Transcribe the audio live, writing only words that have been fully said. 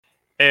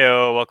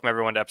Heyo, welcome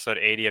everyone to episode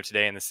 80 of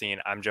Today in the Scene.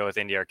 I'm Joe with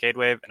Indie Arcade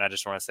Wave, and I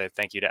just want to say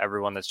thank you to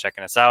everyone that's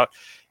checking us out.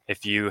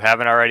 If you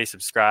haven't already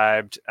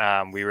subscribed,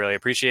 we really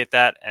appreciate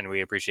that, and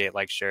we appreciate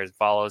likes, shares,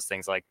 follows,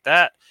 things like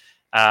that.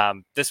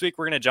 This week,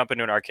 we're going to jump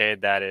into an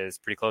arcade that is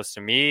pretty close to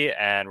me,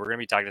 and we're going to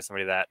be talking to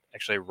somebody that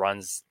actually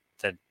runs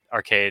the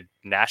arcade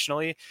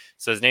nationally.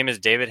 So his name is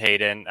David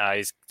Hayden.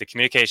 He's the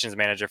communications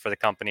manager for the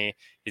company.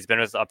 He's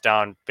been with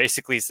Updown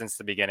basically since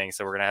the beginning,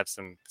 so we're going to have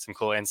some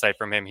cool insight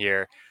from him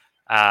here.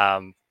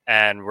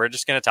 And we're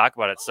just going to talk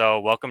about it. So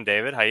welcome,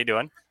 David. How you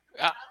doing?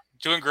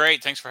 Doing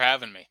great. Thanks for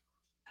having me.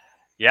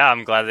 Yeah,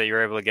 I'm glad that you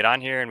were able to get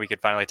on here and we could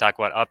finally talk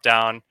about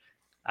Updown.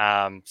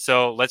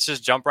 So let's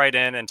just jump right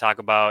in and talk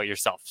about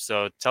yourself.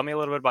 So tell me a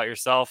little bit about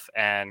yourself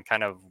and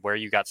kind of where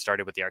you got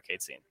started with the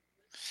arcade scene.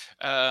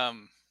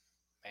 Man,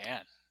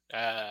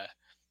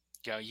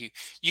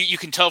 you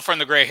can tell from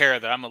the gray hair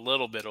that I'm a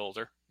little bit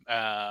older.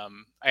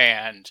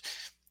 And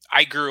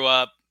I grew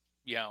up,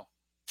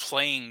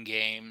 playing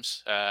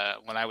games.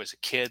 When I was a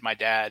kid, when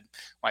I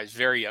was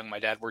very young, my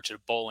dad worked at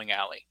a bowling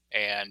alley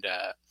and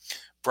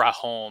brought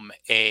home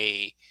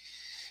a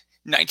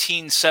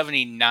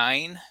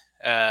 1979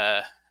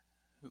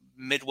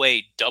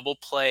 Midway double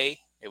play.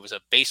 It was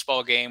a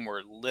baseball game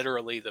where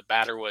literally the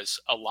batter was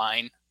a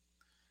line,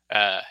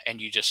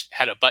 and you just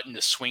had a button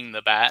to swing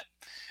the bat.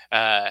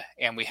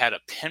 And we had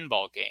a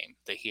pinball game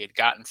that he had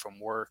gotten from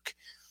work.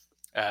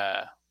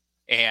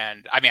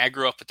 And I mean, I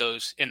grew up with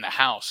those in the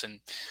house, and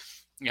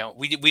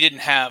we didn't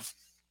have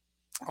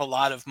a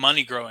lot of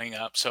money growing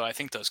up, so I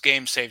think those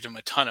games saved him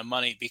a ton of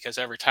money, because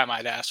every time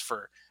I'd ask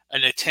for a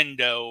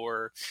Nintendo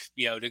or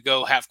to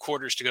go have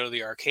quarters to go to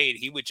the arcade,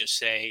 he would just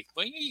say,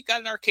 "Well, you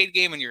got an arcade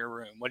game in your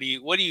room. What do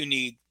you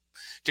need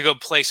to go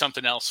play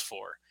something else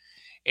for?"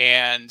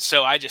 And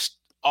so I just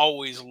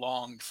always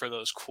longed for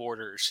those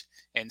quarters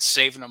and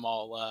saving them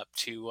all up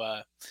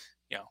to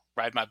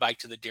ride my bike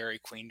to the Dairy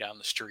Queen down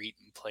the street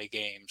and play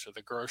games, or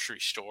the grocery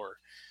store,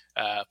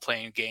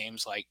 playing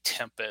games like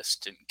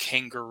Tempest and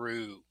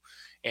Kangaroo.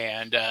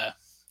 And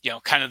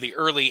kind of the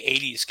early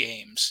 80s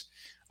games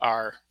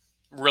are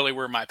really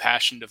where my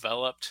passion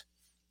developed.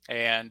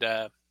 And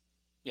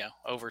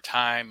over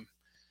time,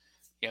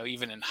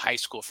 even in high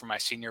school for my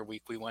senior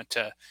week, we went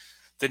to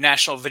the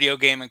National Video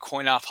Game and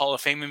Coin-Op Hall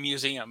of Fame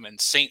Museum in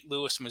St.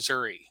 Louis,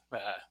 Missouri,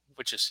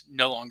 which is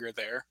no longer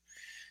there.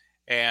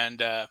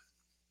 And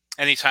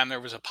anytime there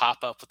was a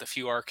pop-up with a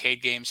few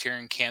arcade games here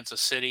in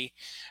Kansas City,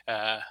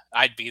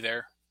 I'd be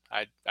there.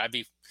 I'd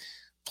be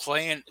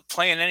playing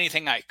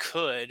anything I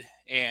could.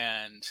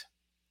 And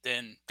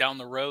then down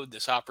the road,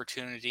 this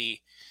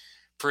opportunity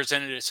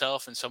presented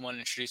itself, and someone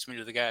introduced me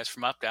to the guys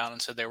from Updown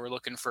and said they were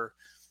looking for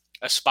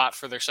a spot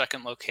for their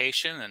second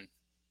location, and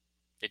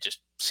it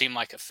just seemed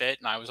like a fit,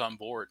 and I was on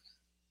board.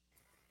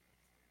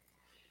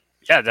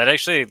 Yeah, that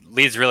actually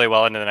leads really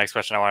well into the next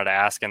question I wanted to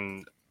ask,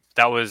 and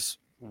that was,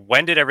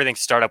 when did everything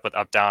start up with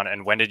Updown,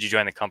 and when did you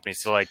join the company?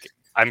 So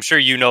I'm sure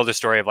you know the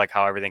story of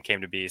how everything came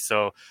to be.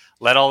 So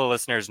let all the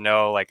listeners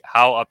know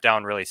how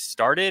Updown really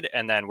started,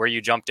 and then where you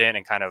jumped in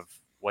and kind of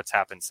what's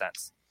happened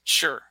since.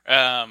 Sure.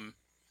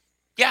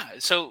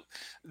 So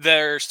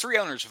there's three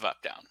owners of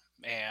Updown,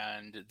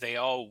 and they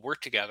all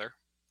work together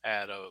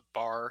at a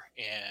bar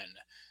in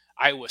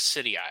Iowa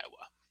City,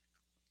 Iowa,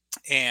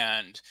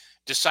 and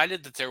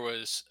decided that there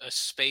was a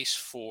space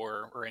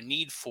for, or a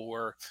need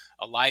for,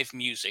 a live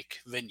music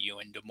venue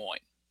in Des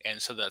Moines.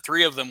 And so the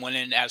three of them went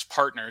in as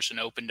partners and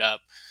opened up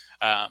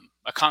a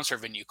concert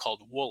venue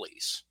called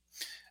Woolies.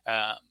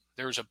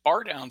 There was a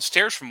bar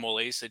downstairs from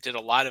Woolies that did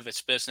a lot of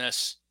its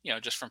business,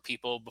 just from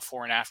people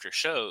before and after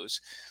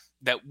shows,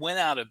 that went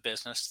out of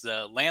business.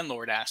 The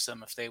landlord asked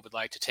them if they would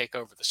like to take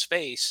over the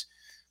space,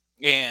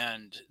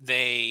 and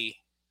they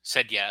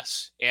said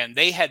yes. And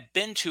they had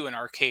been to an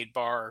arcade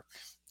bar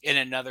in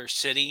another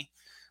city,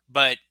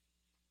 but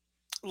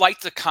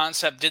liked the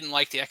concept, didn't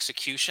like the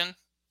execution.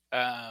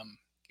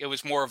 It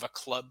was more of a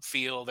club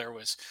feel. There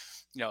was,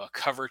 a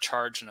cover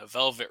charge and a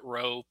velvet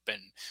rope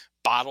and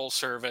bottle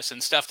service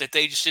and stuff that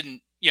they just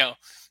didn't,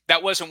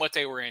 that wasn't what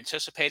they were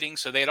anticipating.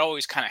 So they'd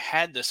always kind of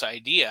had this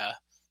idea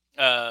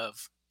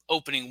of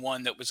opening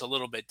one that was a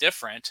little bit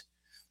different.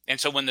 And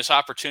so when this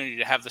opportunity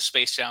to have the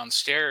space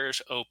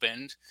downstairs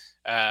opened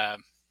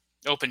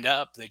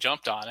up, they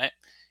jumped on it.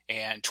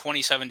 And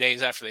 27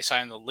 days after they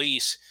signed the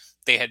lease,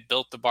 they had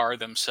built the bar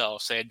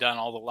themselves. They had done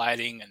all the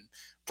lighting and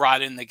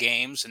brought in the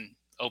games and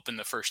opened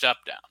the first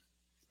Updown.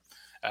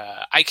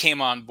 I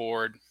came on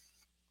board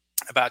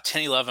about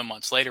 10, 11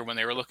 months later when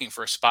they were looking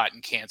for a spot in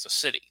Kansas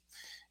City.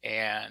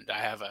 And I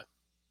had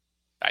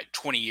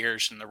 20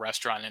 years in the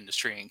restaurant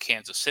industry in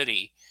Kansas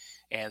City,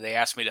 and they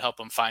asked me to help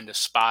them find a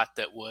spot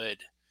that would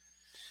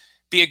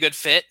be a good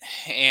fit.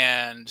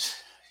 And,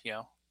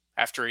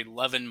 after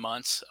 11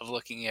 months of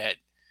looking at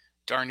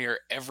darn near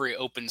every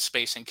open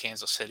space in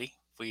Kansas City,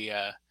 we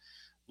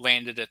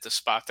landed at the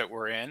spot that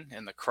we're in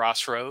the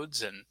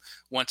Crossroads. And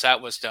once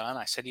that was done,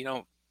 I said,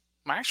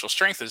 my actual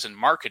strength is in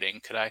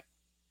marketing. Could I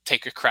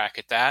take a crack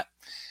at that?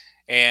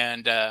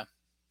 And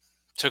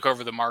took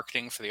over the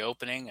marketing for the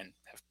opening and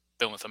have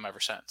been with them ever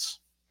since.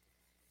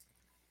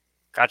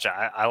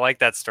 Gotcha. I like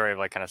that story of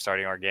like kind of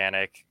starting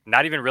organic,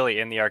 not even really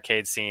in the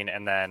arcade scene,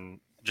 and then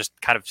just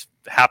kind of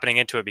happening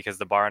into it because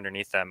the bar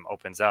underneath them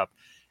opens up.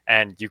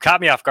 And you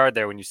caught me off guard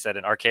there when you said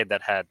an arcade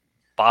that had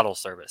bottle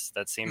service.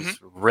 That Hmm. seems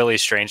really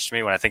strange to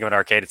me. When I think of an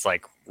arcade, it's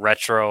like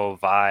retro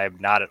vibe,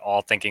 not at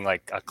all thinking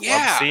like a club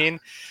Yeah, scene.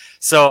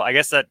 So I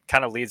guess that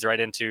kind of leads right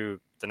into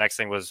the next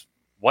thing was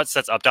what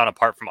sets Up Down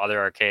apart from other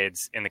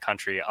arcades in the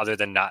country other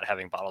than not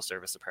having bottle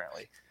service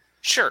apparently.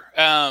 sure.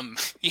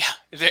 Yeah,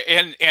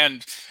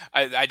 and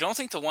I don't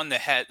think the one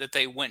that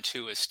they went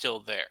to is still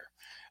there.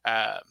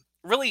 Uh,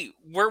 Really,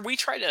 where we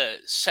try to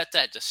set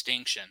that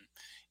distinction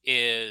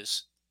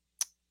is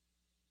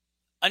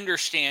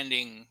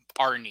understanding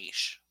our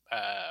niche.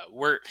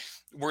 We're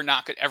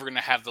not ever going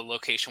to have the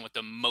location with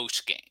the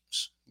most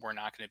games. We're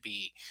not going to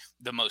be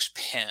the most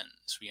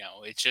pins.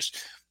 It's just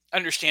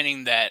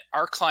understanding that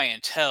our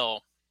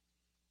clientele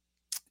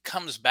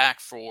comes back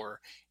for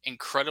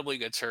incredibly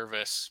good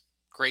service,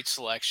 great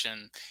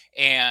selection,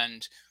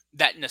 and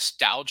that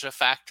nostalgia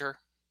factor.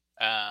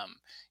 Um,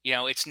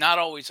 it's not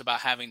always about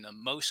having the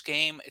most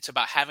game. It's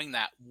about having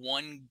that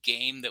one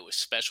game that was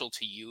special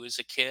to you as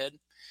a kid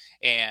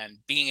and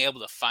being able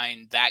to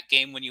find that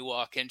game when you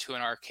walk into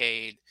an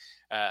arcade,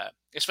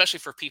 especially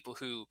for people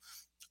who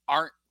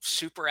aren't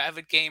super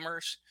avid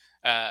gamers.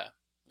 A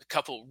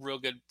couple real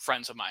good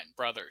friends of mine,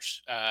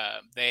 brothers,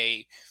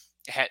 they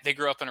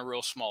grew up in a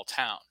real small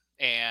town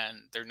and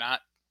they're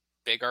not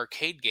big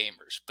arcade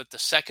gamers. But the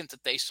second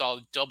that they saw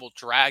Double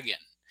Dragon,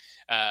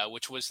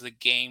 which was the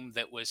game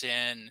that was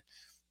in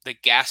the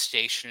gas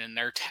station in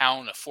their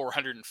town of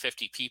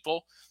 450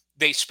 people,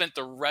 they spent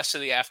the rest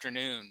of the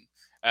afternoon,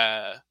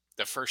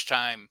 the first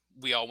time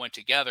we all went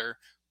together,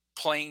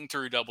 playing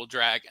through Double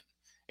Dragon.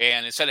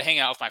 And instead of hanging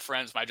out with my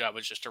friends, my job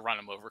was just to run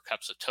them over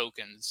cups of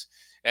tokens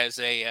as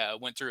they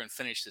went through and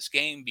finished this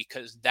game,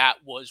 because that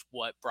was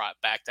what brought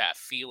back that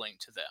feeling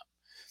to them.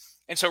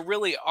 And so,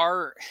 really,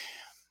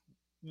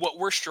 what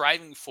we're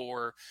striving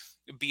for,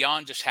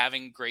 beyond just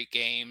having great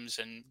games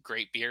and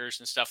great beers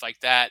and stuff like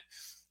that,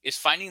 is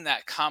finding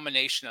that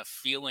combination of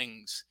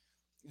feelings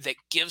that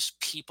gives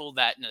people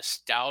that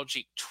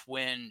nostalgic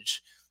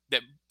twinge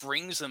that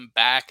brings them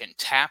back and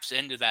taps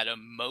into that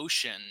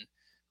emotion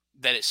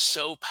that is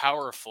so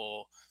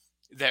powerful,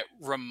 that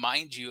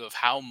reminds you of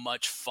how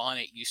much fun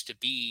it used to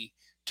be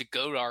to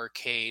go to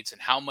arcades and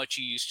how much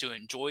you used to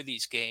enjoy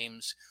these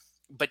games.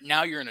 But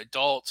now you're an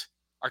adult,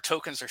 our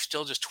tokens are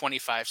still just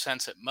 25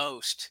 cents at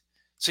most.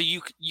 So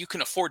you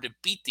can afford to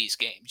beat these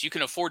games. You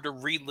can afford to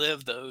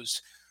relive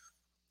those,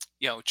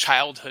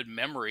 childhood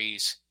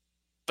memories,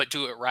 but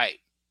do it right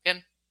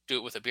and do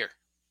it with a beer.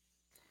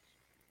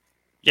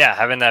 Yeah,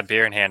 having that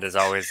beer in hand is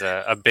always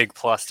a big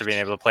plus to being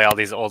able to play all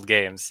these old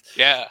games.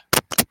 Yeah.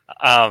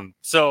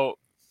 So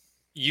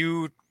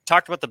you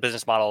talked about the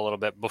business model a little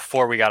bit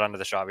before we got onto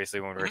the show, obviously,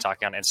 when we were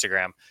talking on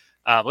Instagram.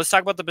 Let's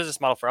talk about the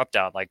business model for Up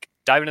Down. Like,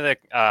 dive into the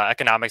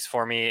economics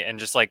for me, and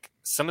just like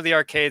some of the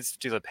arcades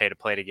do the pay to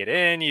play to get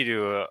in.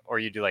 Or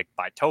you do like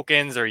buy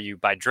tokens, or you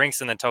buy drinks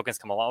and then tokens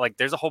come along. Like,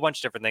 there's a whole bunch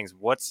of different things.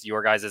 What's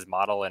your guys'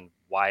 model, and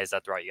why is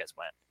that the route you guys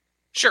went?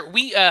 Sure.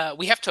 We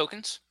have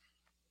tokens.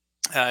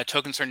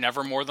 Tokens are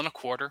never more than a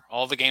quarter.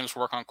 All the games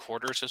work on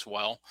quarters as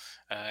well.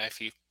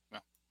 If you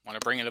want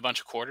to bring in a bunch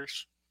of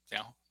quarters,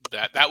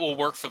 that will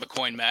work for the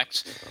coin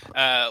mechs.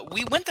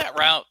 We went that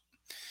route.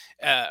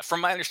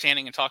 From my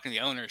understanding and talking to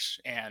the owners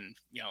and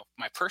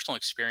my personal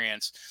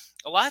experience,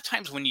 a lot of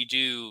times when you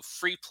do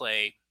free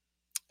play,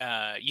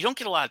 you don't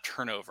get a lot of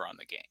turnover on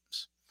the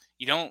games.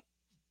 You don't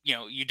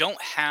you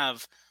don't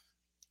have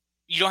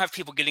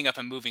people getting up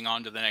and moving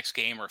on to the next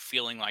game or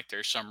feeling like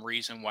there's some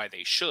reason why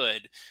they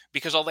should,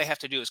 because all they have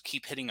to do is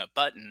keep hitting a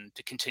button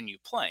to continue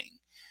playing.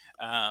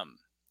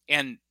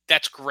 And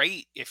that's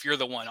great if you're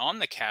the one on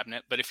the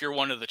cabinet, but if you're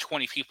one of the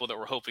 20 people that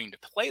were hoping to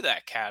play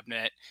that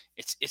cabinet,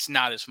 it's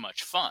not as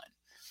much fun.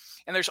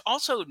 And there's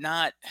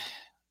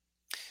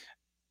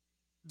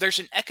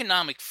an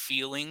economic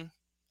feeling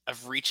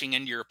of reaching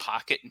into your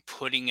pocket and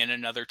putting in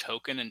another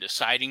token and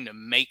deciding to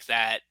make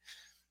that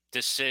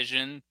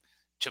decision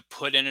to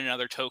put in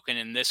another token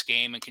in this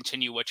game and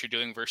continue what you're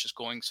doing versus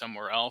going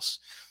somewhere else.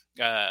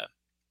 I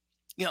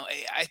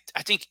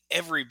think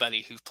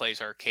everybody who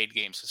plays arcade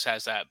games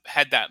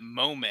had that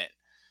moment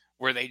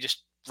where they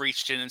just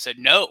reached in and said,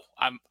 "No,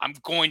 I'm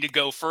going to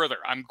go further.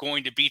 I'm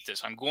going to beat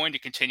this. I'm going to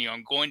continue.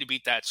 I'm going to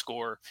beat that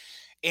score."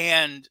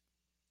 And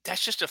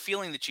that's just a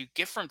feeling that you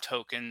get from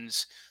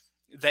tokens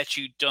that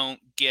you don't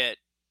get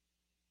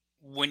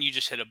when you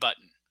just hit a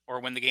button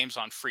or when the game's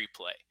on free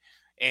play.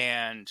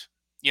 And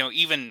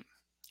even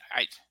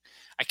I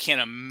I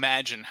can't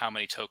imagine how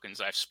many tokens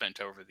I've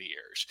spent over the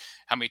years,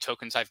 how many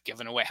tokens I've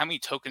given away, how many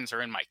tokens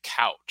are in my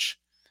couch.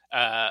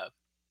 Uh,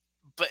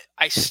 but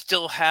I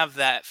still have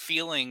that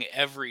feeling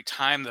every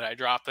time that I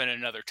drop in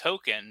another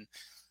token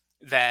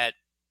that,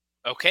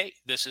 okay,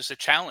 this is a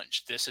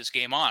challenge. This is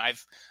game on.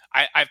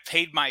 I've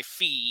paid my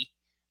fee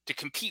to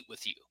compete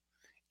with you.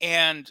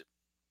 And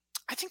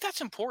I think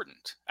that's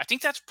important. I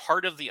think that's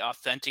part of the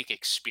authentic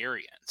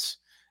experience.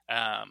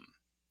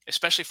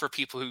 Especially for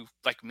people who,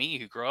 like me,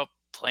 who grow up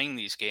playing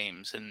these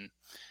games and,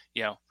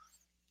 you know,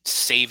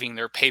 saving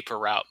their paper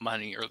route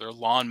money or their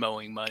lawn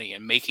mowing money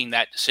and making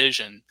that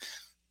decision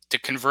to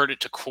convert it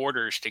to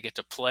quarters to get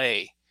to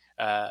play,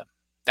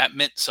 that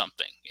meant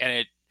something.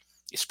 And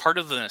it's part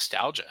of the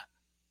nostalgia.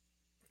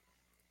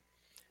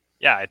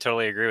 Yeah, I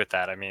totally agree with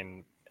that. I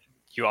mean,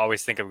 you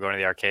always think of going to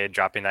the arcade,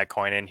 dropping that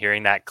coin in,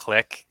 hearing that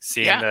click,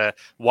 seeing the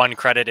one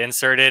credit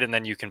inserted, and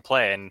then you can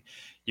play. And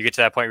you get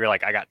to that point where you're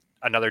like, I got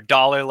another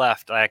 $1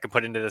 left I can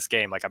put into this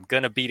game. Like, I'm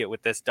going to beat it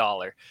with this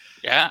 $1.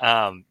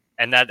 Yeah.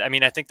 And that, I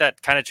mean, I think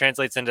that kind of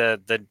translates into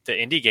the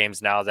indie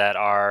games now that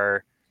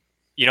are,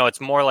 you know,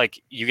 it's more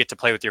like you get to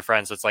play with your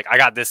friends. So it's like, I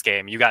got this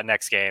game, you got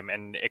next game,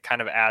 and it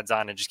kind of adds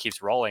on and just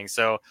keeps rolling.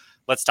 So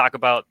let's talk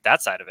about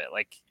that side of it.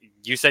 Like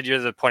you said, you're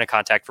the point of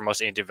contact for most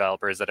indie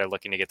developers that are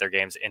looking to get their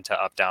games into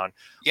Updown.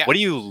 Yeah. What do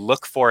you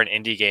look for in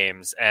indie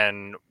games,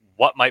 and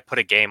what might put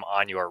a game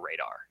on your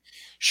radar?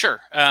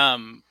 Sure.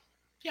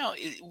 You know,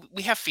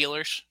 we have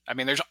feelers. I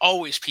mean, there's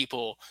always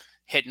people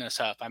hitting us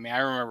up. I mean, I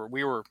remember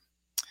we were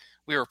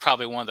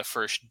probably one of the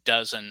first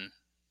dozen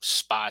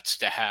spots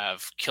to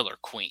have Killer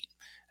Queen.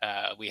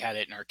 We had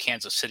it in our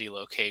Kansas City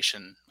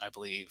location, I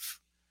believe,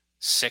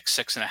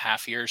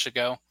 6.5 years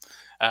ago.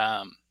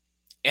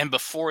 And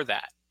before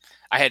that,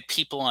 I had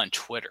people on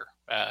Twitter.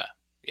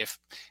 If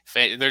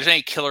there's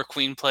any Killer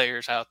Queen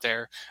players out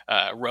there,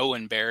 Roe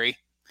and Barry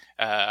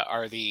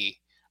are the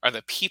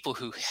people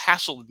who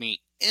hassled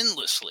me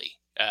endlessly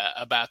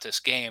about this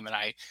game. And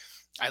I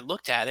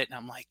looked at it and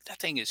I'm like, that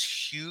thing is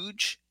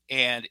huge,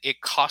 and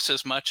it costs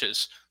as much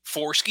as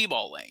 4 skee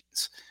ball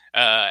lanes,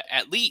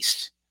 at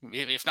least,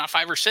 if not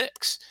 5 or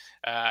 6.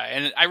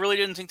 And I really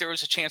didn't think there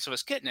was a chance of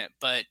us getting it,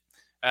 but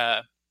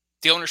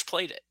the owners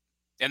played it,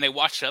 and they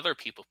watched other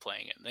people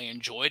playing it, and they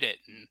enjoyed it.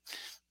 And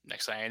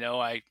next thing I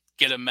know, I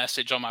get a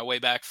message on my way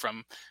back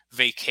from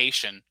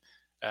vacation.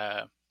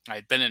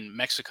 I'd been in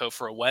Mexico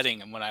for a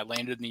wedding, and when I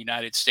landed in the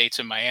United States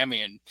in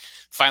Miami and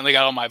finally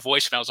got all my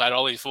voicemails, I had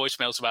all these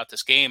voicemails about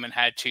this game and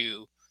had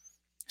to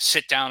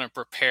sit down and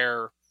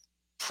prepare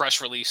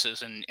press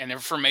releases and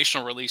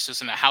informational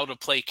releases and a how to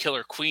play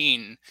Killer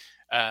Queen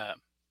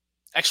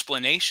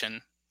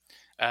explanation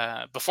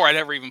before I'd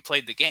ever even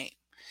played the game.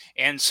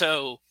 And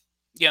so,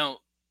 you know,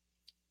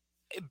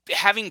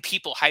 having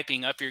people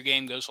hyping up your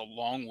game goes a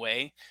long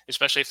way,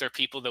 especially if they're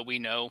people that we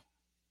know,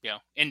 you know,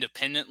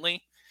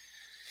 independently.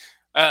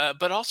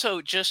 But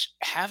also just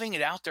having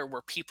it out there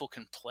where people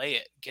can play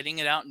it, getting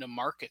it out into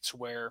markets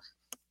where,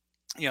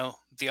 you know,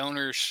 the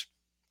owners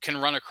can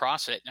run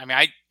across it. I mean,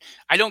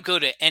 I don't go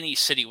to any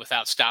city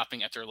without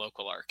stopping at their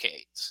local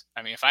arcades.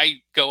 I mean, if I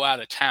go out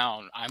of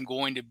town, I'm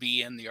going to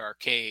be in the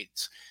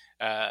arcades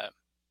to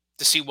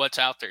see what's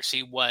out there,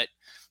 see what,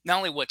 not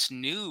only what's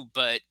new,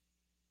 but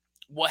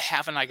what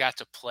haven't I got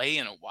to play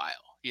in a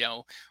while. You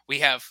know, we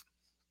have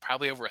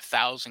probably over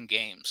 1,000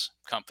 games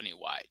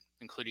company-wide,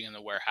 including in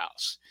the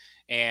warehouse.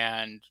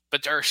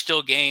 But there are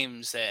still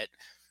games that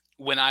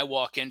when I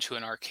walk into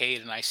an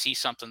arcade and I see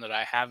something that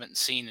I haven't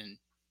seen in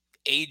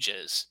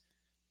ages,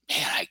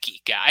 man, I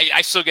geek out.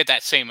 I still get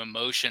that same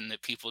emotion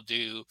that people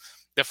do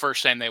the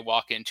first time they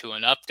walk into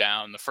an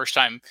Updown, the first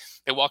time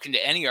they walk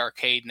into any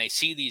arcade and they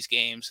see these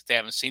games that they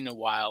haven't seen in a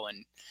while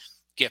and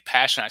get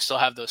passionate. I still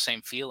have those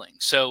same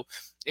feelings. So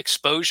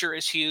exposure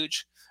is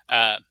huge.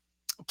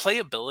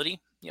 Playability,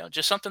 you know,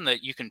 just something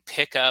that you can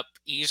pick up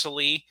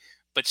easily,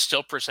 but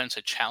still presents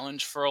a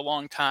challenge for a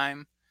long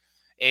time.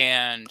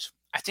 And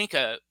I think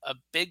a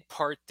big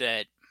part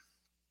that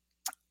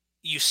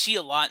you see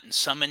a lot in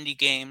some indie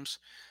games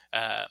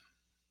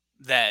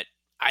that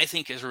I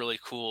think is really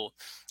cool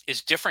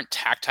is different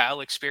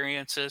tactile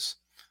experiences.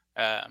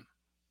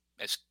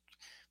 As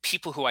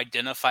people who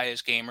identify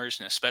as gamers,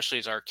 and especially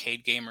as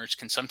arcade gamers,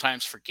 can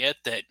sometimes forget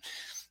that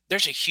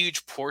there's a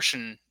huge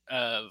portion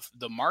of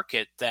the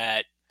market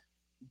that's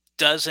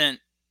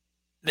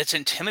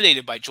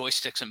intimidated by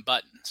joysticks and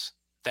buttons,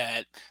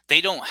 that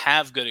they don't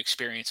have good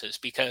experiences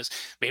because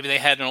maybe they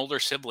had an older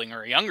sibling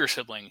or a younger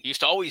sibling who used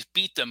to always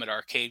beat them at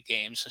arcade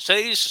games. So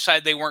they just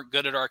decided they weren't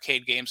good at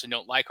arcade games and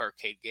don't like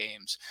arcade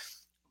games,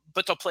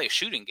 but they'll play a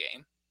shooting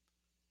game.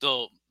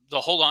 They'll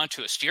hold on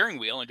to a steering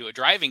wheel and do a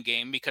driving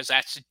game because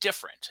that's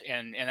different.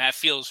 And that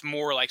feels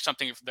more like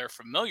something they're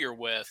familiar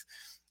with.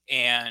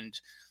 And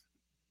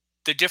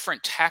the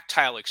different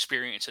tactile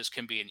experiences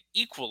can be an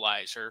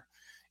equalizer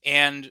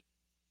and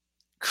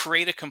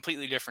create a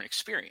completely different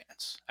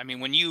experience. I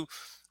mean, when you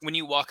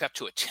walk up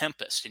to a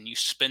Tempest and you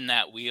spin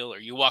that wheel, or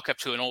you walk up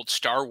to an old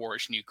Star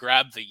Wars and you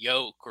grab the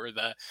yoke or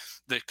the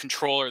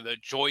controller, the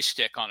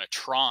joystick on a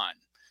Tron,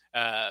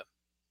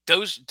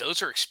 those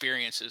are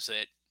experiences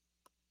that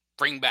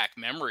bring back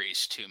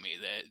memories to me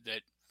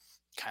that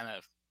kind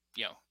of,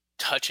 you know,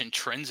 touch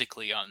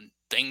intrinsically on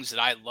things that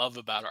I love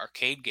about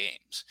arcade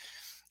games.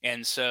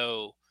 And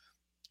so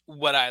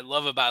what I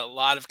love about a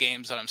lot of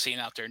games that I'm seeing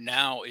out there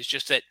now is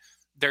just that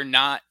they're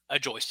not a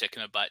joystick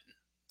and a button.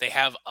 They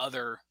have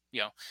other,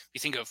 you know, you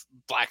think of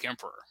Black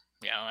Emperor,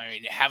 you know, I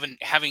mean,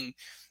 having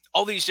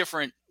all these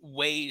different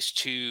ways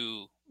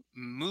to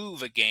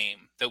move a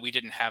game that we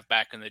didn't have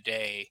back in the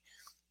day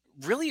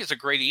really is a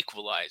great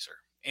equalizer.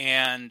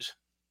 And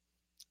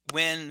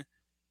when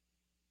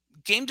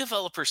game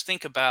developers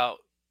think about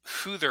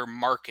who their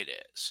market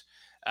is,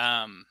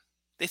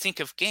 they think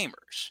of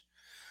gamers.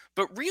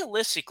 But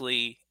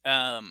realistically,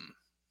 I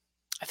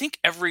think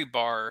every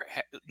bar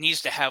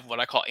needs to have what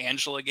I call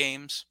Angela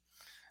games.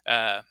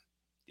 Uh,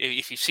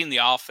 if you've seen The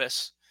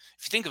Office,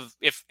 if you think of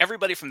if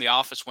everybody from The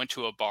Office went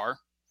to a bar,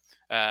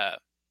 uh,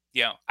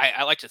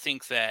 I like to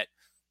think that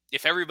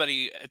if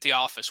everybody at the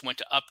office went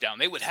to Up Down,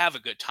 they would have a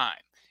good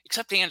time.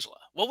 Except Angela.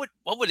 What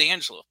would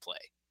Angela play?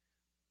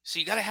 So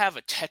you got to have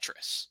a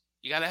Tetris.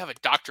 You got to have a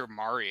Dr.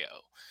 Mario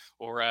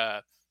or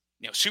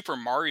Super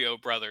Mario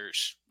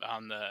Brothers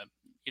on the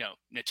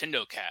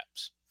Nintendo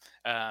caps.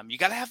 You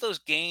got to have those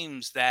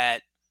games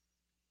that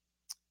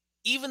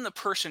even the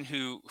person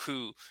who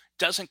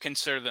doesn't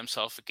consider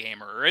themselves a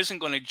gamer or isn't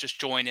going to just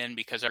join in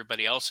because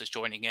everybody else is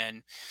joining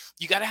in,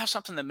 you got to have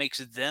something that makes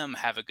them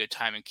have a good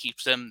time and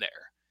keeps them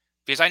there.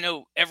 Because I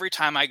know every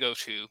time I go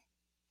to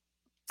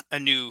a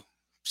new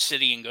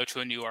city and go to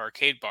a new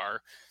arcade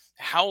bar,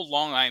 how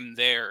long I'm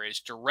there is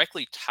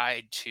directly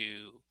tied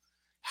to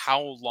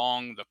how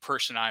long the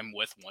person I'm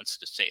with wants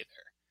to stay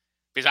there.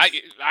 Because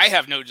I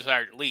have no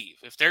desire to leave.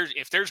 If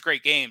there's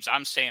great games,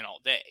 I'm staying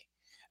all day.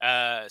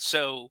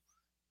 So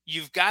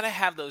you've got to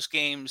have those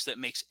games that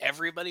makes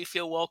everybody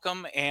feel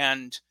welcome.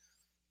 And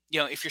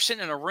if you're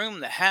sitting in a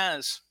room that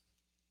has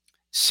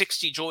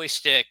 60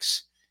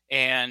 joysticks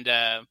and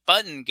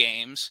button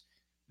games,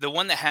 the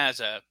one that has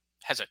a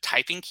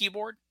typing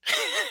keyboard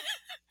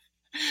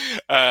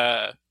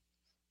uh,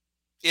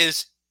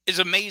 is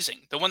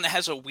amazing. The one that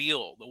has a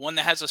wheel, the one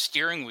that has a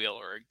steering wheel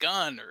or a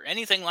gun or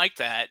anything like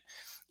that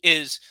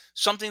is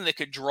something that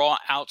could draw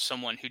out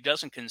someone who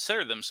doesn't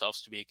consider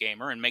themselves to be a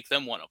gamer and make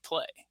them want to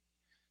play.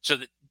 So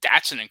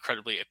that's an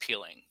incredibly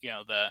appealing,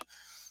 the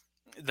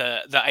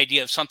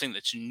idea of something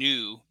that's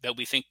new that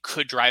we think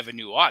could drive a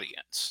new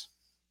audience.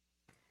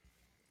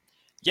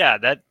 Yeah,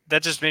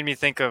 that just made me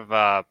think of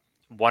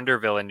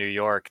Wonderville in New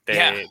York.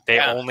 They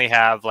only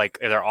have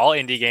they're all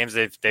indie games.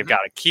 They've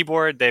got a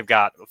keyboard, they've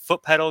got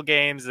foot pedal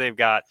games, they've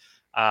got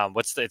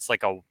it's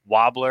like a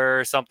wobbler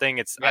or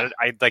something.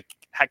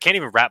 I can't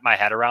even wrap my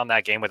head around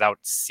that game without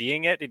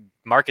seeing it.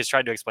 Marcus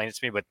tried to explain it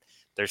to me, but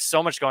there's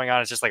so much going on.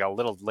 It's just like a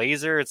little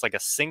laser. It's like a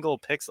single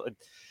pixel.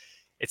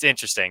 It's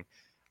interesting.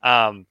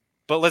 But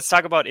let's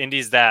talk about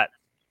indies that,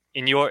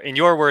 in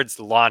your words,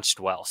 launched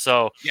well.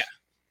 So yeah,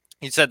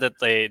 you said that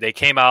they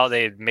came out,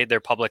 they made their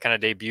public kind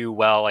of debut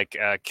well, like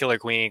Killer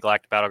Queen,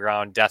 Galactic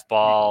Battleground, Death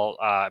Ball,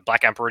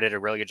 Black Emperor did a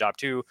really good job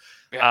too.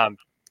 Yeah.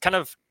 Kind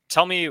of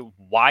tell me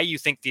why you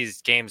think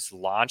these games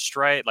launched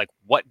right. Like,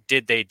 what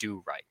did they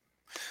do right?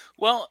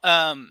 Well,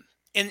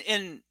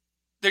 in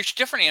there's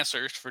different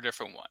answers for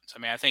different ones. I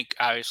mean, I think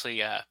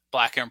obviously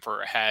Black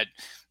Emperor had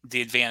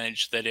the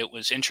advantage that it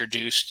was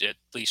introduced, at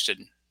least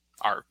in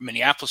our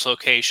Minneapolis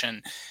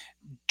location,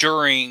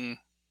 during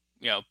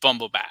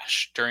Bumble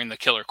Bash, during the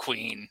Killer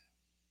Queen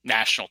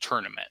national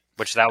tournament.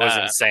 Which that was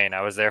insane.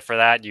 I was there for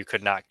that. You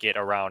could not get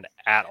around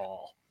at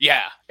all.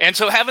 Yeah. And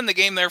so having the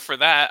game there for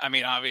that, I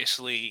mean,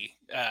 obviously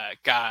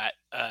got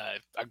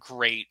a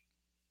great,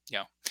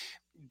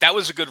 that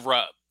was a good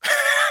rub.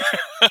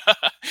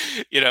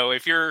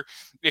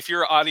 If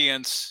your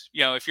audience,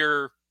 if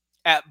you're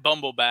at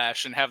Bumble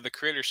Bash and have the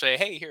creator say,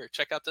 "Hey, here,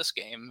 check out this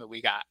game that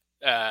we got,"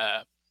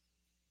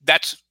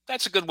 that's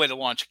a good way to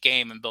launch a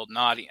game and build an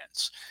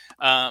audience.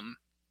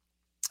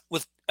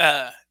 With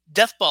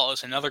Death Ball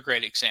is another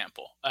great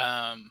example.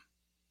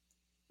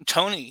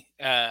 Tony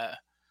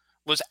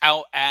was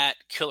out at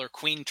Killer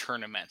Queen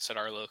tournaments at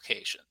our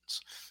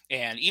locations,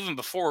 and even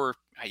before,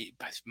 it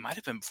might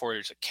have been before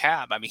there's a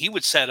cab. I mean, he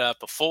would set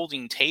up a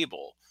folding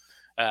table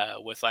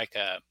with like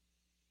a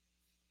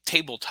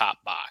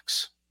tabletop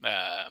box,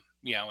 and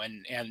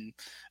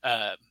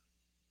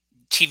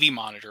TV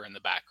monitor in the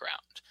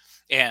background,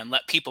 and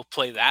let people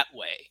play that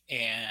way.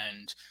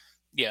 And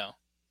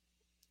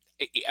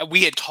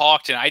we had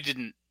talked, and I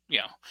didn't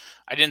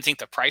think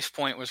the price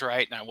point was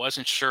right, and I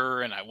wasn't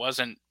sure, and I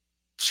wasn't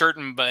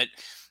certain, but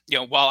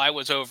while I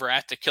was over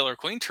at the Killer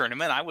Queen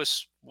tournament, I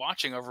was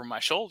watching over my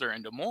shoulder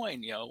in Des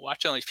Moines,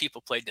 watching all these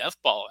people play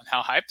Death Ball and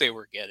how hyped they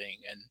were getting,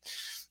 and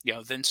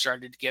then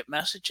started to get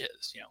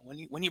messages,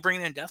 when you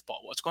bring in Death Ball,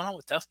 what's going on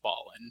with Death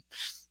Ball? And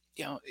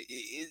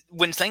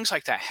when things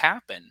like that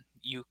happen,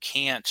 you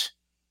can't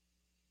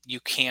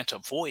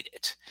avoid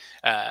it.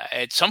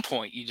 At some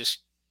point, you just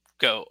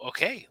go,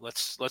 okay,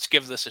 let's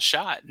give this a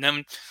shot. And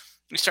then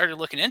we started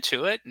looking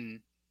into it, and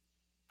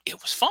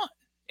it was fun.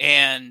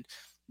 And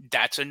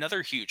that's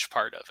another huge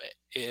part of it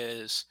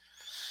is,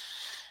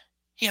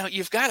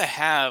 you've got to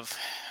have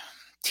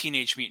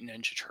Teenage Mutant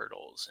Ninja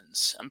Turtles and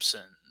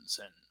Simpsons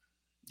and,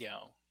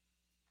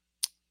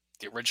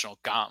 the original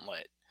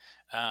Gauntlet.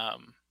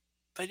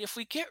 But if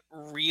we get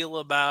real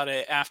about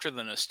it, after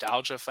the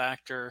nostalgia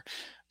factor,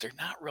 they're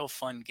not real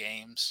fun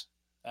games.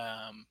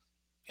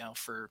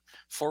 For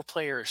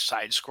 4-player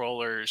side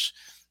scrollers,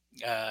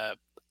 I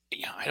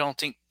don't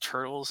think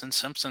Turtles and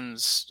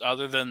Simpsons,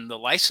 other than the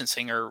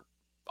licensing, are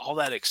all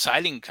that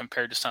exciting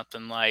compared to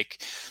something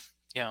like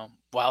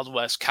Wild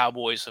West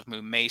Cowboys of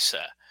Moon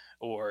Mesa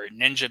or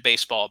Ninja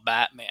Baseball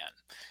Batman.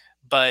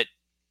 But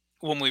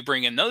when we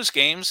bring in those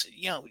games,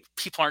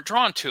 people aren't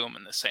drawn to them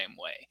in the same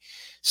way.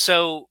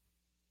 So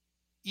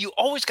you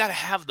always got to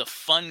have the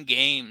fun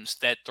games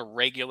that the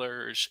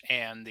regulars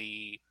and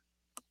the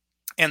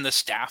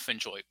staff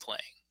enjoy playing.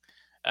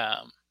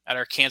 At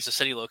our Kansas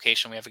City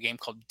location, we have a game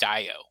called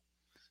Dio,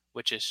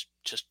 which is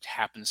just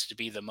happens to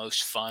be the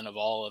most fun of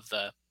all of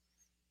the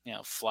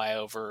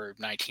flyover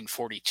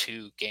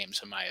 1942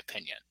 games, in my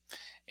opinion.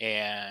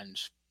 And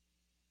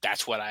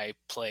that's what I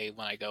play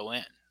when I go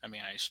in. I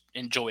mean, I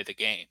enjoy the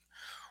game.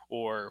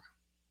 Or,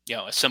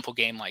 a simple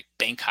game like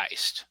Bank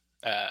Heist,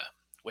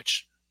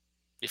 which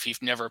if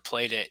you've never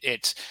played it,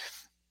 it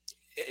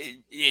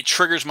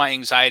triggers my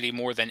anxiety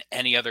more than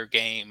any other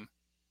game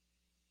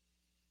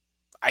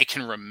I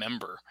can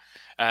remember,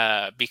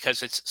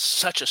 because it's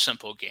such a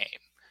simple game.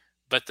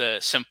 But the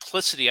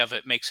simplicity of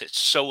it makes it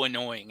so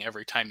annoying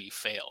every time you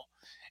fail.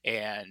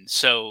 And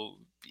so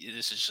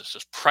this is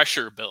just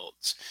pressure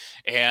builds.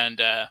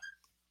 And I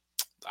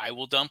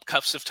will dump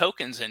cups of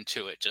tokens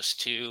into it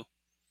just to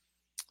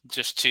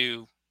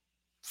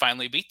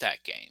finally beat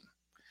that game.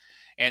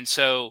 And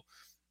so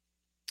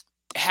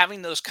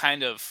having those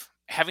kind of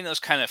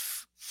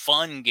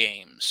fun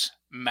games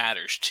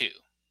matters too.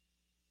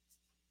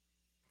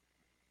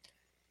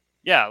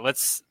 Yeah,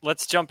 let's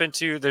jump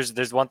into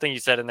there's one thing you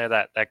said in there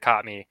that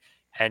caught me,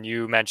 and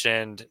you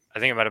mentioned, I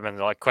think it might have been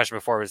the question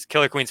before, was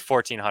Killer Queen's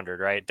 1400,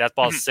 right?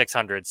 Deathball's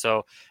 600.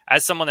 So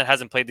as someone that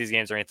hasn't played these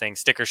games or anything,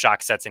 sticker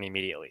shock sets in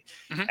immediately.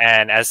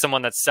 And as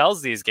someone that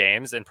sells these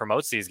games and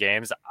promotes these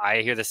games, I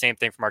hear the same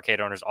thing from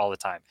arcade owners all the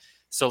time.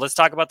 So let's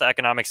talk about the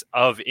economics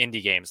of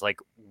indie games. Like,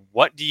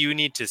 what do you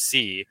need to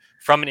see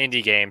from an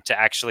indie game to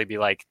actually be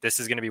like, this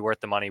is going to be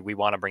worth the money, we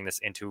want to bring this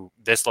into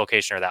this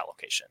location or that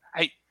location?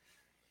 I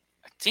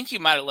think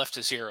you might have left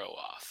a zero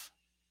off.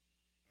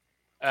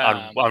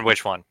 On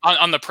which one?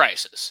 On the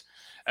prices.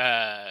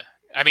 I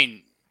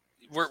mean,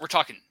 we're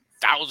talking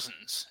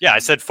thousands. Yeah, I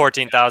said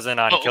 14,000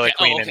 on Killer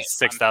Queen and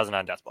 6,000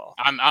 on Deathball.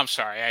 I'm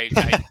sorry.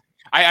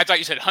 I thought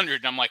you said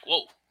 100, and I'm like,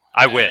 whoa.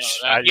 I wish.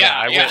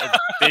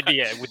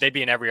 They'd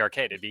be in every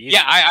arcade. It'd be easy.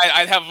 Yeah,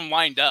 I'd have them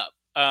lined up.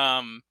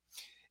 And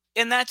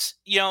that's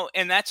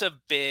a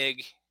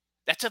big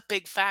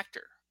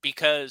factor,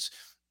 because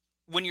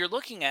when you're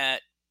looking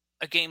at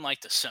a game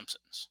like The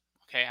Simpsons,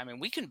 okay, I mean,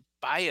 we can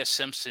buy a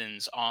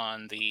Simpsons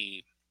on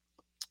the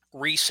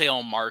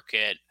resale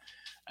market.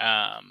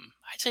 I'd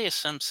say a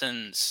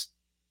Simpsons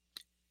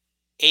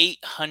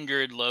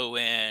 800 low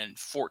end,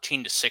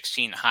 14 to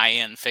 16 high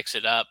end, fix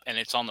it up, and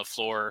it's on the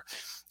floor,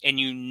 and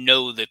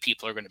that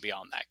people are going to be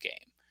on that game.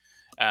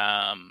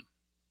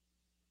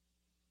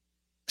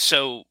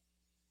 So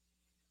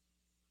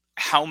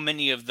how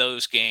many of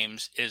those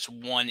games is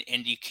one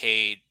indie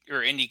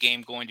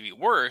game going to be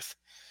worth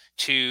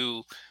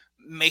to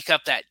make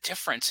up that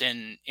difference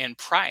in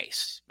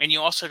price? And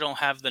you also don't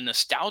have the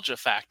nostalgia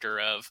factor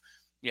of,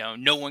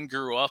 no one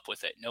grew up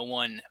with it. No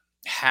one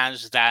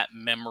has that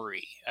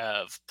memory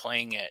of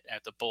playing it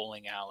at the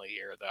bowling alley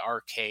or the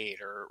arcade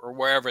or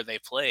wherever they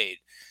played.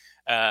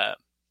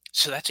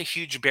 So that's a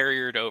huge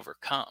barrier to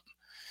overcome.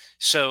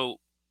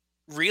 So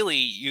really,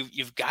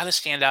 you've got to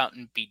stand out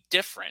and be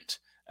different,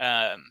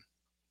 and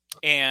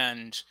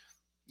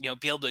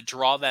be able to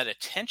draw that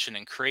attention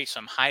and create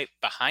some hype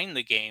behind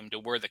the game to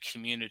where the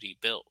community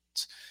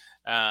builds.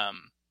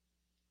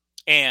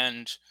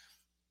 And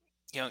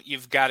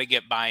you've got to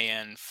get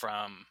buy-in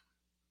from,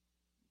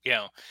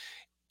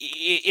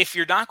 if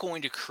you're not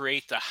going to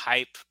create the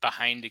hype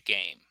behind a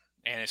game,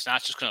 and it's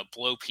not just going to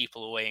blow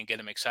people away and get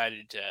them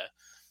excited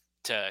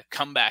to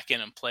come back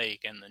in and play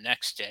again the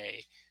next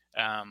day,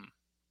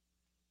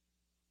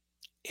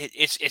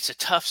 it's a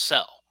tough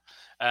sell.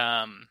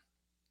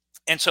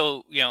 And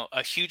so,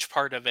 a huge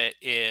part of it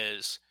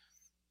is,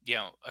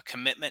 a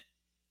commitment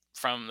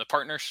from the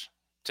partners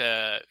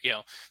to,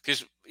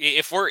 because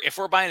if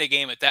we're buying a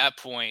game at that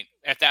point,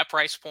 at that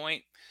price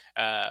point,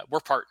 we're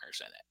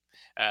partners in it.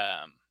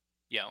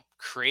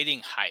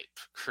 Creating hype,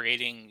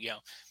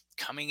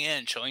 coming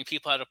in, showing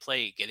people how to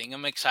play, getting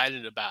them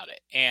excited about it.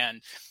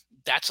 And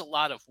that's a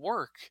lot of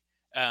work.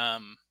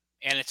 And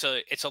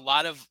it's a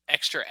lot of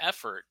extra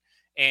effort,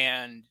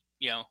 and,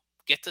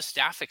 get the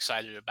staff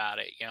excited about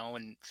it.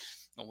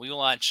 When we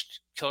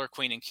launched Killer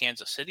Queen in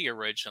Kansas City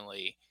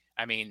originally,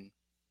 I mean,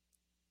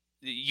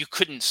 you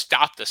couldn't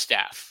stop the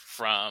staff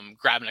from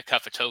grabbing a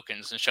cup of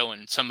tokens and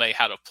showing somebody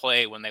how to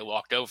play when they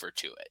walked over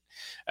to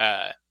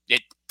it.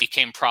 It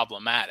became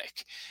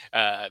problematic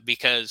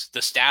because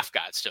the staff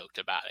got stoked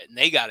about it, and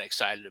they got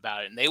excited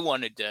about it, and they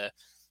wanted to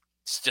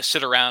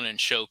sit around and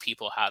show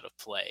people how to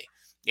play.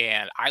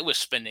 And I was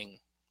spending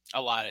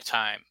a lot of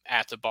time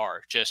at the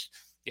bar, just,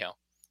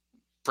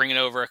 bringing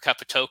over a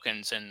cup of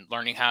tokens and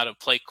learning how to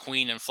play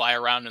Queen and fly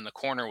around in the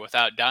corner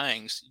without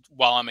dying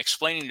while I'm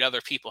explaining to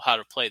other people how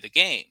to play the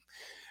game.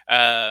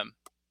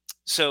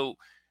 So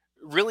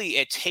really,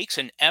 it takes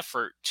an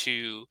effort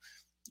to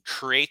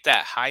create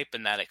that hype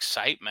and that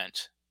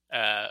excitement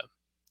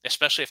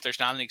especially if there's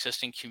not an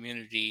existing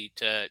community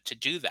to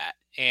do that.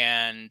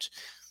 And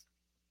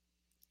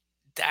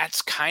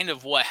that's kind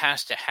of what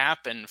has to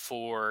happen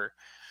for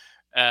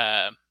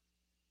uh,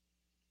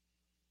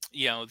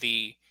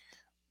 the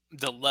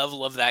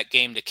level of that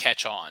game to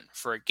catch on,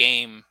 for a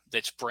game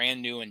that's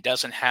brand new and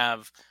doesn't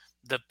have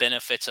the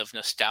benefits of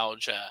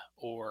nostalgia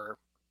or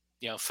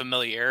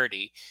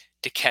familiarity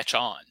to catch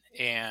on.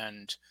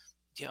 And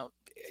you know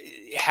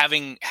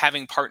having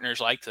partners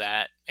like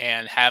that,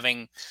 and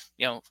having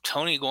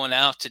Tony going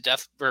out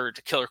to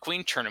Killer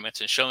Queen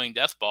tournaments and showing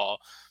Deathball,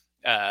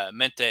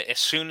 meant that as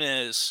soon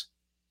as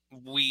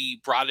we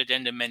brought it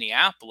into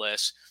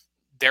Minneapolis,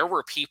 there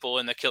were people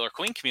in the Killer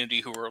Queen community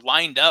who were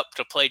lined up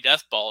to play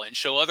Deathball and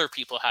show other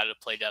people how to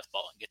play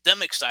Deathball and get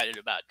them excited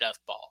about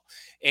Deathball.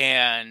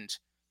 And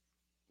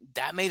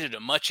that made it a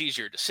much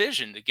easier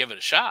decision to give it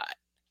a shot.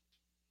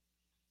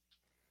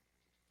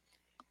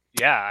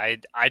 Yeah,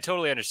 I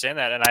totally understand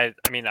that, and I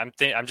mean I'm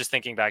just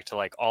thinking back to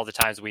like all the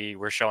times we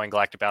were showing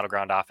Galactic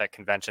Battleground off at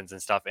conventions and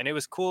stuff, and it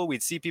was cool.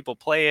 We'd see people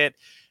play it,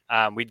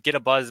 we'd get a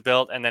buzz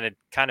built, and then it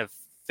kind of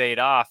fade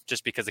off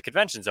just because the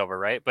convention's over,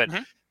 right? But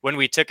when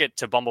we took it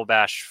to Bumble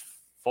Bash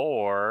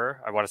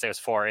 4, I want to say it was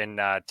 4 in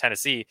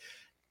Tennessee,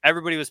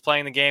 everybody was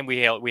playing the game. We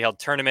held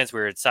tournaments.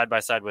 We were side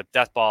by side with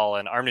Deathball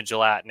and Armed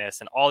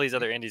Gelatinous and all these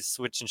other indies,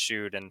 Switch and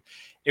Shoot, and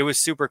it was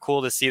super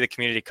cool to see the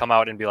community come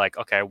out and be like,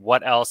 okay,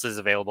 what else is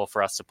available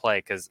for us to play?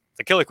 Because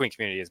the Killer Queen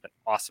community has been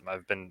awesome.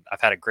 I've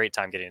had a great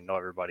time getting to know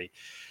everybody,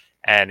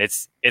 and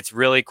it's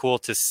really cool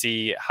to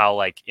see how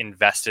like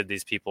invested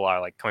these people are,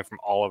 like coming from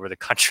all over the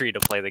country to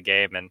play the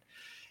game, and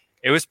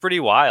it was pretty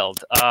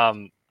wild.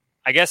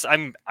 I guess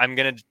I'm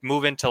gonna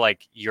move into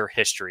like your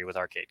history with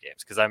arcade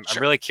games, because I'm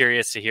really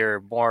curious to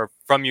hear more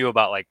from you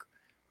about like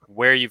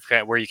where you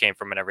came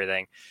from and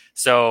everything.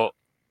 So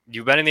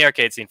you've been in the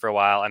arcade scene for a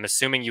while. I'm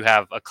assuming you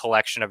have a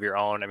collection of your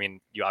own. I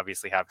mean, you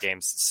obviously have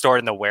games stored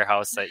in the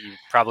warehouse that you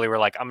probably were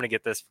like, I'm gonna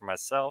get this for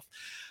myself.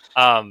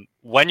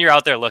 When you're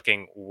out there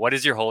looking, what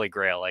is your holy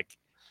grail? Like,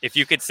 if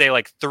you could say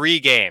like 3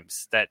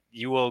 games that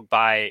you will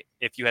buy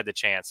if you had the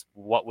chance,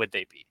 what would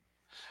they be?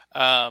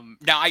 Now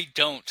I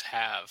don't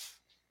have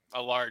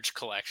a large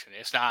collection.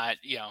 It's not,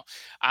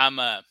 I'm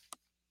a.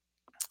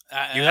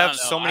 You have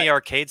so many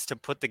arcades to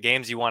put the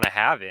games you want to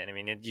have in. I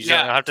mean, you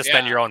don't have to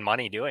spend your own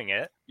money doing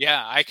it.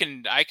 Yeah, I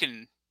can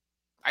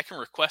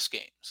request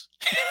games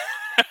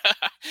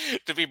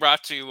to be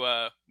brought to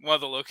one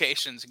of the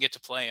locations and get to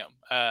play them.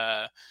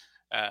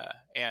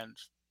 And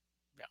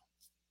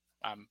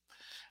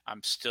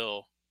I'm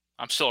still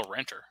a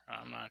renter.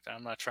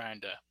 I'm not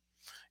trying to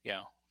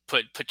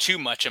put too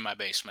much in my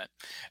basement.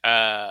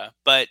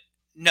 But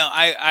no,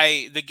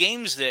 the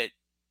games that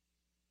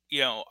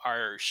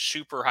are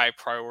super high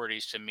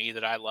priorities to me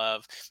that I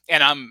love,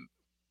 and I'm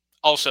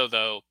also,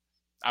 though,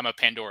 I'm a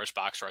Pandora's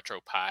Box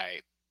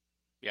RetroPie.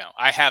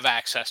 I have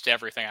access to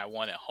everything I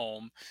want at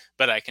home,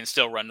 but I can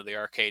still run to the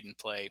arcade and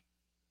play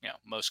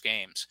most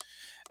games.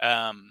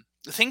 The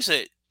things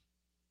that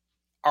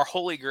are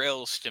holy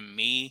grails to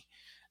me,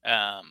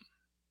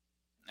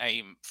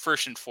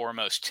 first and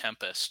foremost,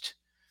 Tempest.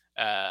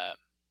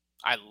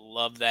 I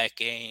love that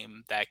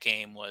game. That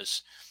game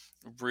was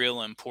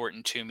real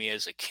important to me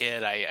as a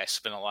kid. I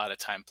spent a lot of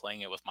time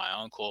playing it with my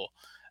uncle.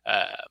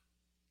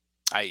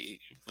 I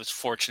was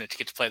fortunate to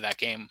get to play that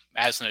game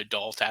as an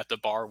adult at the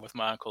bar with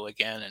my uncle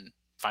again and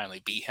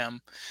finally beat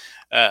him.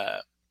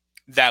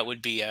 That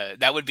would be a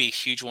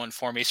huge one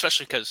for me,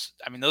 especially because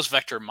those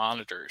vector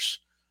monitors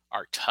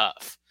are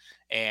tough.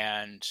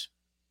 And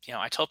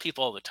I tell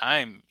people all the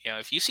time,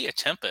 if you see a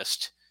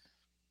Tempest,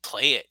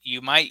 play it.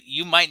 You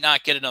might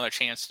not get another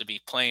chance to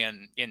be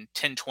playing in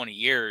 10, 20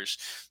 years.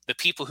 The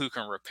people who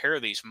can repair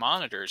these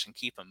monitors and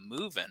keep them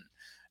moving,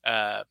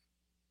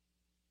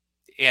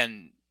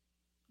 and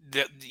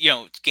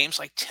games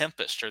like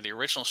Tempest or the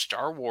original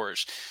Star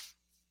Wars,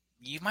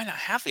 you might not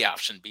have the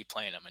option to be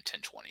playing them in 10,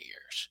 20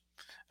 years,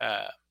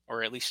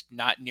 or at least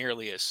not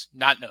nearly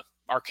not in an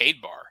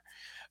arcade bar.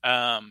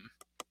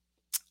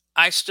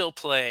 I still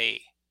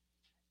play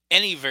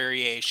any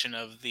variation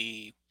of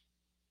the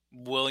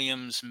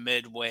Williams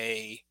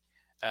Midway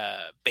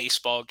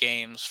baseball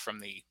games from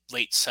the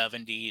late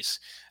 70s.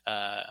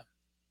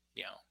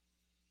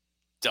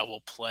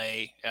 Double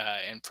Play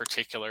in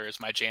particular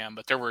is my jam,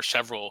 but there were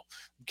several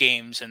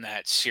games in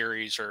that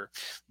series or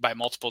by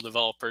multiple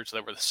developers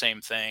that were the same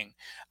thing.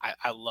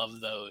 I love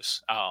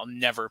those. I'll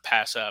never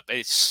pass up.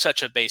 It's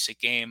such a basic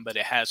game, but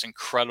it has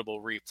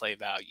incredible replay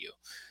value.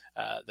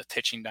 The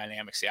pitching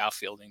dynamics, the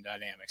outfielding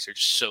dynamics are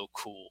just so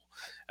cool.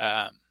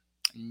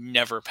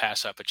 Never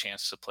pass up a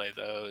chance to play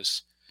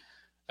those.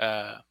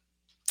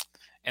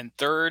 And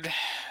third,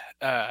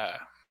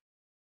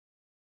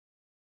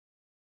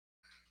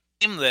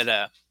 game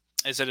that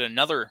is at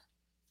another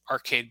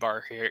arcade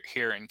bar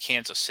here in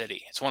Kansas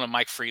City. It's one of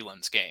Mike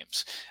Freeland's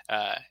games.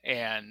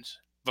 And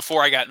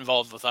before I got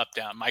involved with Up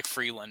Down, Mike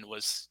Freeland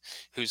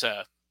who's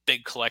a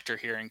big collector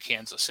here in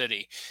Kansas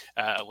City,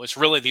 was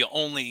really the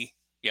only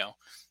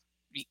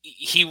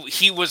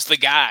he was the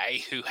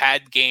guy who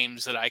had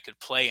games that I could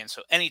play, and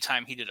so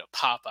anytime he did a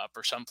pop up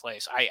or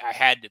someplace, I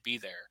had to be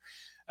there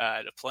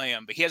to play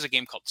him. But he has a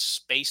game called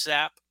Space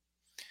Zap,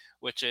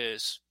 which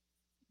is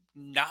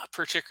not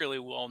particularly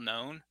well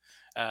known.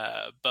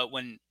 But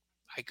when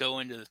I go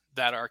into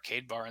that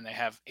arcade bar and they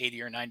have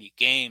 80 or 90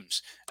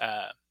 games,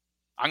 I'm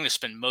going to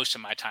spend most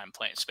of my time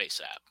playing Space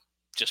Zap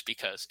just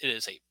because it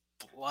is a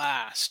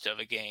blast of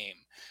a game.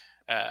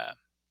 I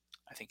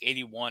think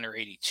 81 or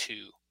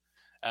 82.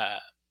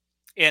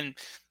 And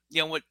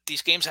what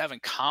these games have in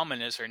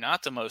common is they're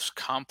not the most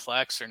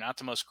complex, they're not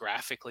the most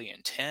graphically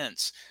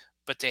intense,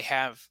 but they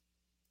have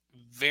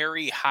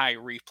very high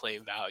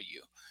replay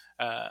value.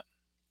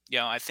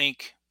 I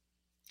think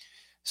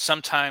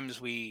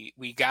sometimes we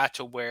got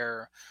to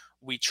where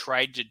we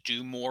tried to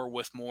do more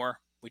with more.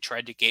 We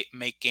tried to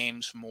make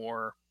games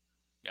more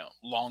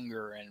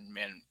longer and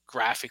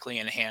graphically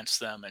enhance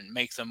them and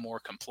make them more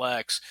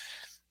complex.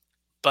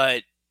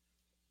 But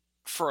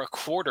for a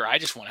quarter, I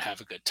just want to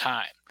have a good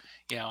time.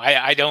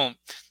 I don't,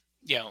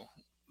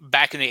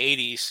 back in the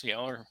 80s,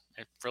 or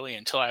really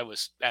until I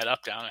was at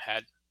Updown, I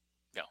had,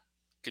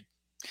 good,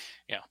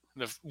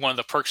 one of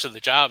the perks of the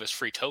job is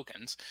free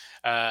tokens.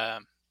 I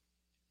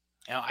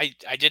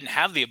didn't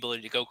have the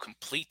ability to go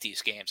complete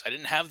these games. I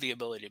didn't have the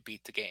ability to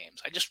beat the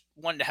games. I just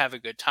wanted to have a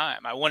good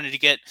time. I wanted to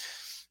get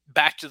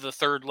back to the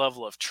third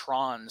level of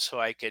Tron so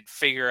I could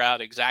figure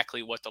out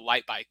exactly what the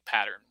light bike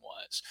pattern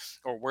was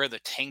or where the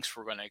tanks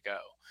were going to go.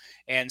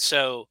 And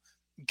so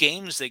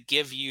games that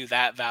give you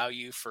that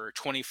value for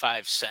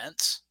 25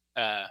 cents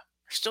are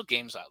still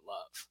games I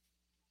love.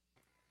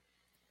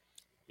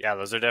 Yeah,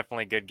 those are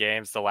definitely good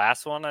games. The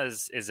last one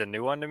is a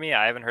new one to me.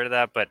 I haven't heard of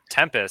that, but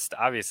Tempest,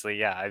 obviously,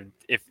 yeah.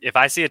 If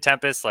I see a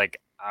Tempest,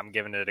 like I'm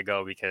giving it a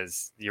go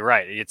because you're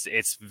right.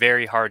 It's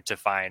very hard to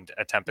find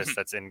a Tempest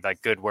that's in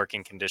like good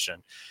working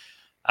condition.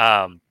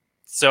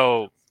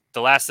 So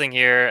the last thing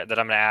here that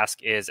I'm going to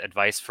ask is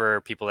advice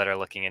for people that are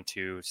looking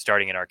into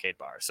starting an arcade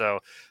bar.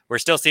 So we're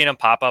still seeing them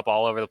pop up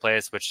all over the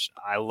place, which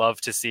I love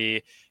to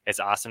see.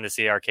 It's awesome to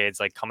see arcades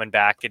like coming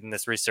back, getting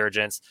this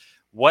resurgence.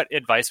 What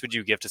advice would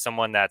you give to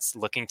someone that's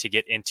looking to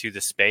get into the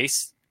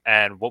space?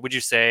 And what would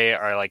you say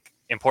are like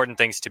important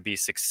things to be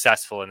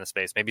successful in the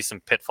space? Maybe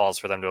some pitfalls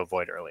for them to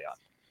avoid early on.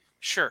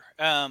 Sure.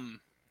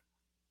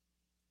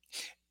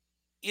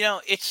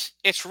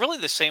 It's really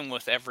the same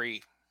with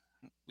every,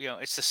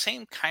 it's the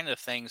same kind of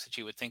things that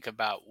you would think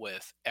about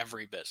with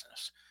every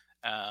business.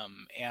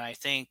 And I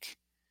think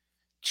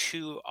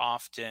too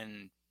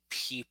often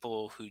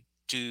people who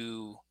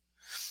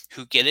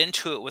get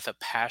into it with a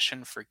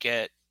passion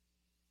forget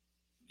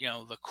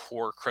the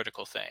core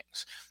critical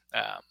things.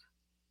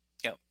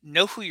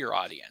 Know who your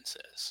audience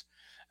is.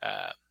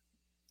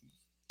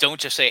 Don't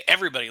just say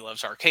everybody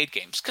loves arcade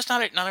games, because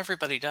not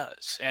everybody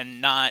does,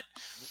 and not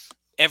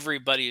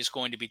everybody is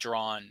going to be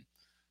drawn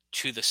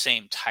to the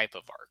same type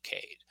of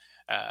arcade.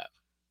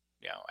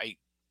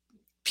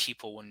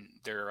 People, when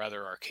there are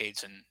other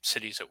arcades in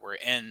cities that we're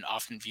in,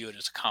 often view it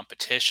as a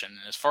competition.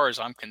 And as far as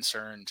I'm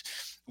concerned,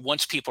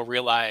 once people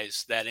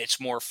realize that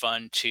it's more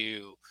fun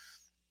to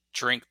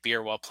drink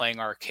beer while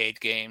playing arcade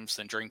games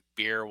than drink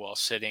beer while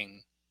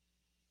sitting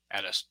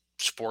at a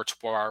sports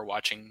bar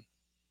watching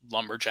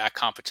lumberjack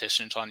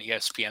competitions on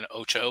ESPN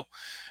Ocho,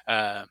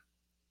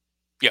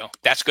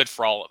 that's good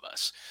for all of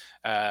us.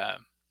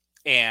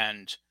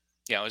 And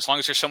as long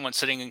as there's someone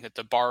sitting at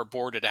the bar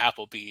bored at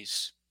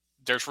Applebee's,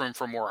 there's room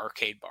for more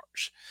arcade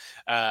bars.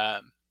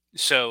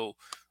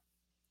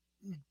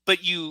 But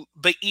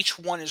each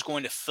one is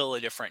going to fill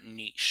a different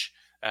niche.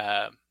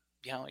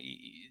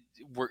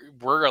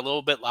 We're a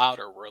little bit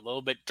louder, we're a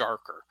little bit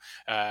darker.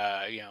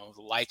 The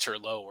lights are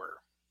lower,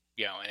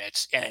 and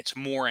it's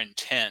more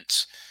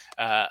intense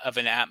of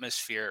an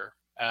atmosphere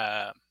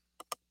that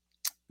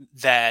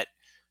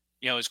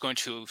is going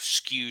to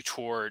skew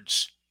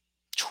towards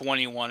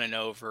 21 and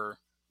over,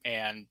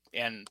 and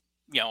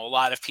a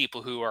lot of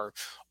people who are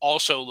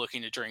also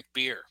looking to drink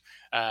beer,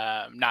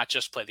 not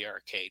just play the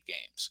arcade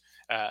games.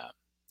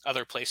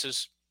 Other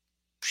places,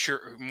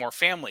 sure, more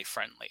family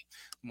friendly,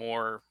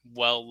 more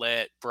well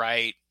lit,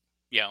 bright,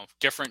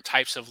 different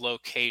types of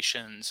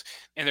locations,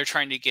 and they're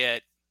trying to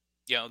get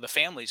the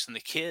families and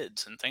the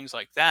kids and things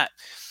like that.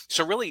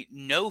 So really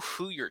know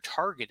who your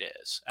target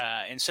is.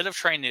 Instead of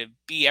trying to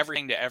be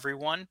everything to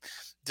everyone,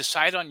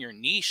 decide on your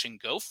niche and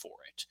go for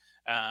it.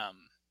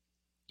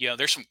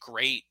 There's some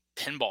great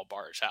pinball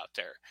bars out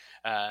there.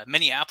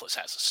 Minneapolis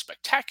has a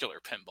spectacular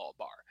pinball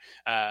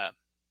bar.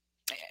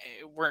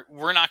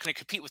 We're not going to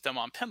compete with them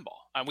on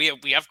pinball.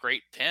 We have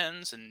great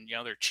pins, and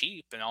they're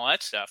cheap and all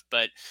that stuff,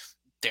 but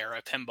they're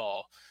a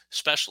pinball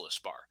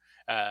specialist bar.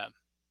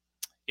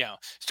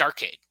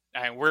 Starcade.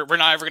 We're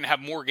not ever going to have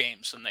more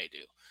games than they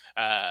do.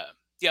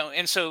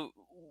 And so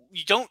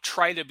you don't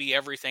try to be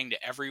everything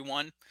to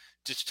everyone.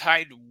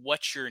 Decide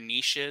what your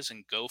niche is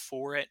and go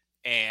for it,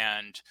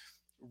 and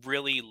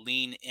really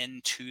lean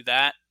into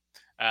that.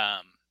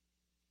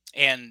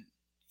 And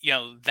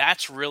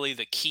that's really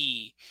the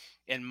key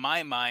in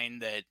my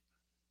mind,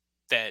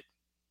 that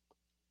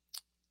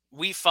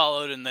we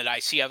followed and that I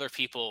see other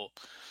people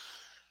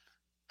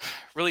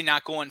really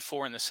not going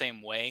for in the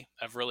same way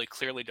of really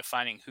clearly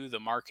defining who the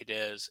market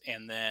is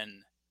and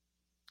then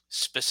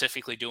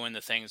specifically doing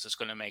the things that's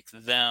going to make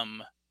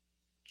them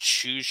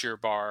choose your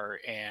bar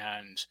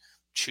and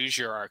choose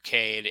your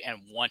arcade and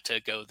want to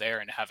go there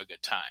and have a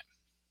good time.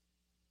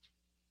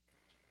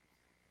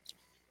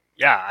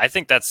 Yeah, I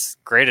think that's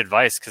great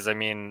advice because I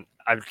mean,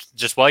 I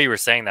just while you were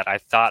saying that, I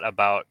thought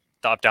about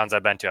the up downs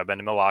I've been to. I've been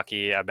to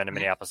Milwaukee, I've been to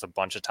Minneapolis a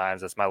bunch of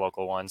times. That's my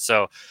local one.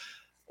 So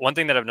one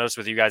thing that I've noticed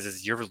with you guys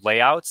is your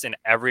layouts in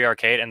every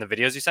arcade and the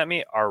videos you sent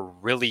me are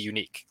really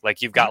unique.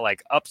 Like you've got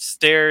like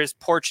upstairs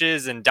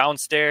porches and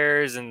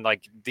downstairs and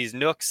like these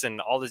nooks and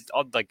all this,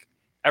 like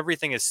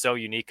everything is so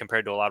unique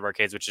compared to a lot of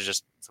arcades, which is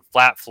just it's a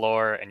flat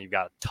floor and you've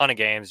got a ton of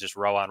games just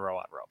row on row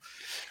on row.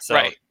 So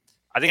Right.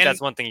 I think And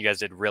that's one thing you guys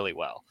did really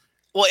well.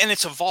 well, and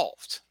it's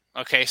evolved.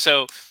 Okay,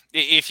 so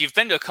if you've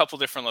been to a couple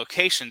different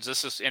locations,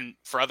 this is, and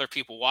for other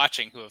people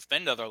watching who have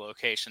been to other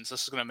locations,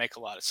 this is going to make a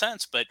lot of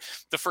sense. But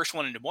the first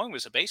one in Des Moines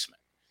was a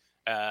basement,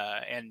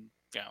 and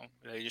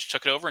they just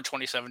took it over, and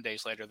 27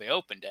 days later they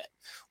opened it.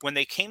 When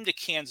they came to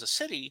Kansas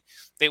City,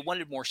 they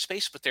wanted more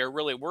space, but they were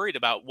really worried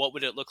about what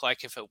would it look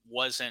like if it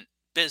wasn't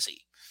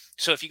busy.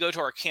 So if you go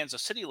to our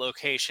Kansas City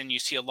location, you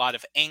see a lot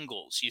of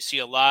angles, you see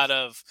a lot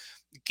of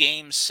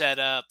games set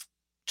up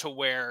to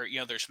where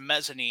there's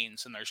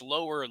mezzanines and there's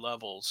lower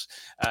levels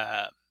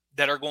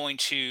that are going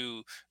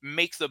to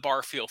make the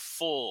bar feel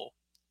full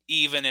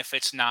even if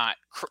it's not,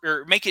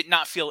 or make it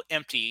not feel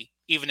empty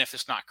even if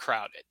it's not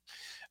crowded.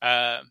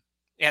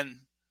 And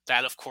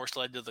that of course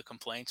led to the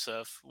complaints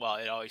of, well,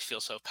 it always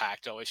feels so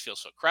packed, always feels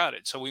so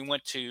crowded. So we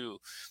went to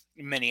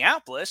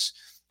Minneapolis.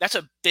 That's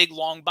a big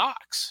long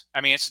box.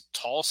 I mean, it's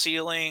tall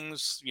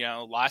ceilings,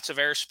 lots of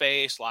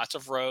airspace, lots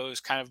of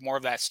rows, kind of more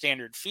of that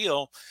standard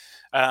feel.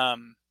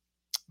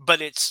 But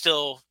it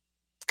still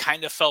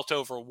kind of felt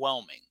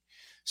overwhelming.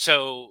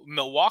 So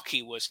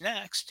Milwaukee was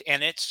next,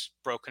 and it's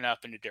broken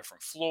up into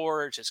different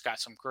floors. It's got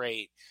some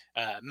great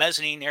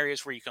mezzanine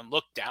areas where you can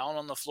look down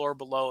on the floor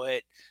below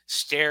it,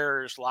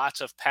 stairs, lots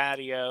of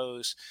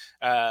patios.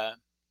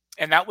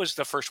 And that was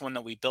the first one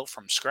that we built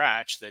from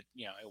scratch that,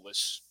 it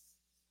was,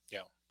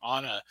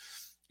 on a,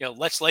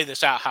 let's lay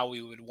this out how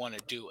we would want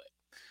to do it.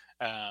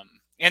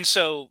 And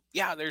so,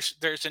 yeah,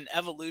 there's an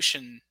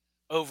evolution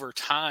over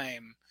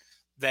time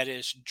that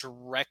is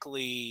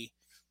directly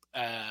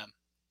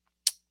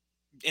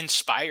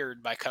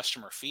inspired by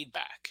customer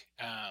feedback.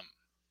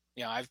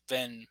 I've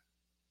been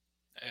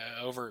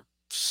over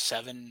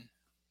 7,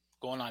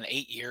 going on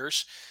 8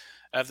 years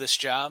of this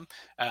job.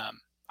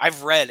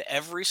 I've read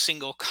every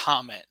single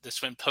comment that's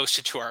been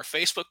posted to our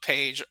Facebook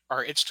page,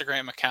 our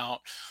Instagram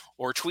account,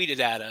 or tweeted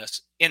at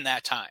us in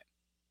that time.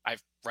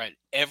 I've read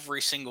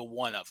every single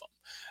one of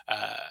them.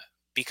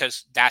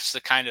 Because that's the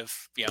kind of,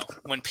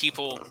 when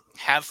people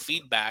have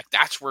feedback,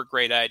 that's where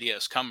great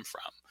ideas come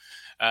from.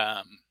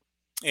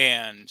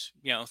 And,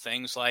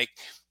 things like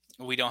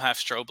we don't have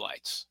strobe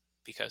lights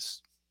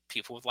because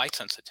people with light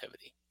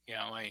sensitivity,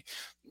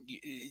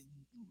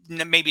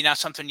 maybe not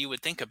something you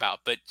would think about,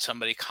 but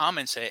somebody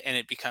comments it and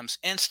it becomes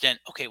instant.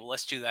 Okay, well,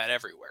 let's do that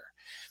everywhere.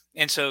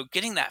 And so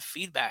getting that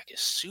feedback is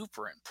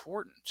super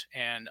important,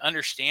 and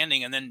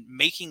understanding and then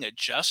making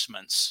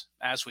adjustments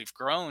as we've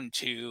grown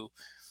to,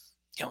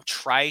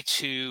 try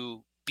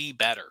to be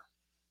better.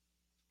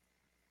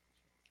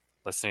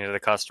 Listening to the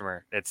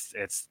customer, it's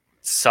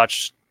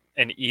such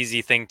an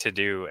easy thing to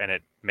do, and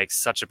it makes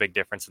such a big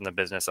difference in the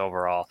business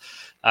overall.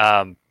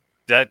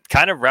 That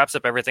kind of wraps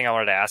up everything I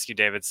wanted to ask you,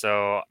 David.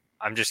 So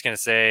I'm just going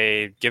to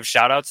say, give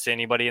shout outs to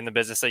anybody in the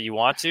business that you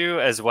want to,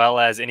 as well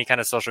as any kind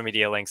of social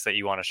media links that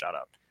you want to shout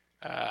out.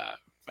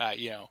 I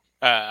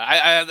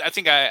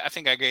think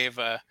I gave,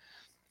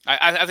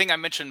 I think I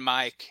mentioned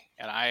Mike,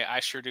 and I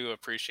sure do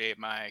appreciate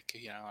Mike.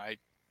 I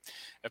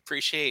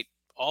appreciate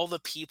all the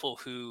people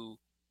who,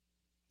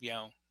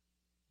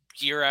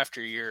 year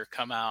after year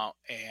come out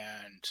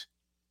and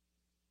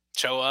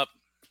show up,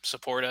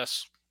 support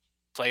us,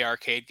 play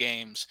arcade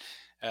games.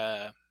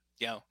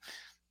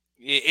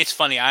 It's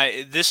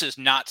funny. This is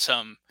not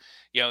some,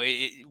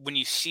 when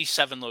you see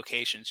 7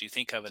 locations, you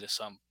think of it as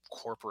some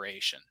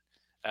corporation.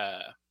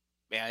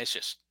 Man, it's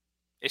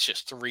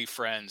just 3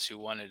 friends who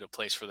wanted a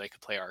place where they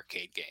could play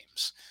arcade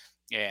games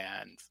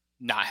and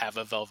not have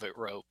a velvet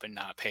rope and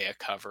not pay a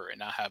cover and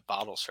not have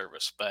bottle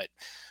service, but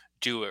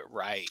do it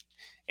right.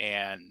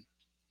 And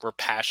we're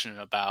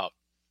passionate about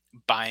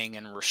buying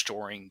and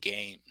restoring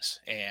games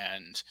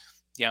and,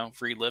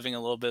 reliving a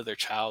little bit of their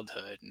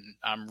childhood. And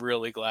I'm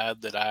really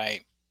glad that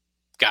I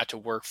got to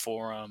work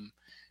for them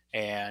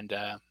and,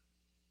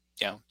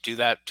 do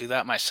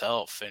that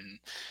myself. And,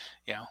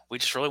 we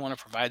just really want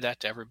to provide that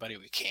to everybody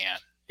we can.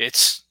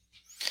 It's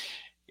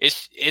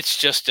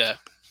just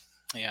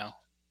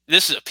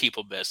this is a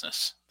people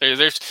business.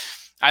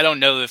 I don't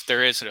know if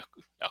there is a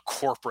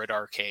corporate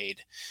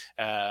arcade.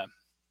 We're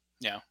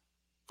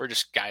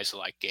just guys that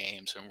like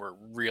games, and we're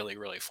really,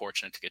 really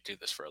fortunate to get to do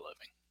this for a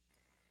living.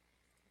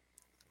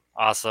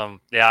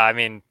 Awesome. Yeah, I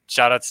mean,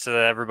 shout outs to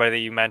everybody that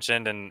you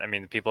mentioned. And I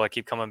mean, the people that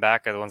keep coming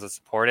back are the ones that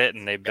support it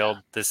and they Yeah. build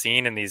the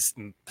scene. And these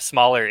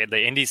smaller, the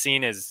indie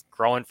scene is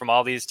growing from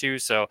all these too.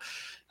 So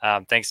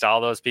thanks to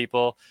all those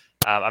people.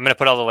 I'm going to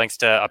put all the links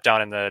to Up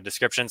Down in the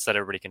description so that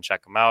everybody can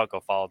check them out.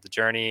 Go follow the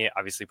journey.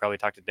 Obviously, probably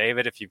talk to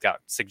David if you've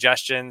got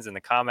suggestions in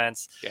the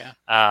comments. Yeah.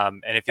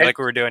 And if you like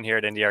what we're doing here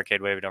at Indie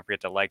Arcade Wave, don't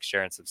forget to like,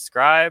 share, and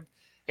subscribe.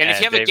 And if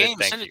you have David, a game,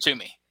 thank send you. it to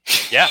me.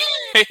 Yeah.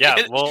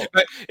 Yeah. Well,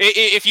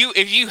 if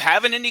you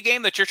have an indie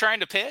game that you're trying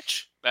to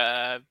pitch,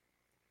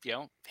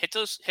 hit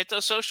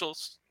those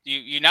socials.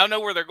 You now know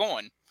where they're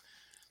going.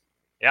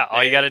 Yeah,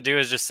 all you got to do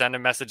is just send a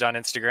message on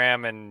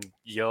Instagram, and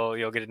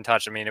you'll get in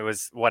touch. I mean, it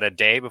was a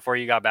day before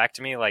you got back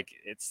to me. Like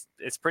it's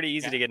pretty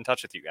easy to get in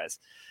touch with you guys.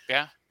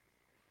 Yeah,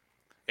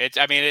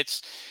 this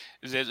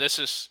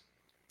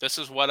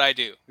is what I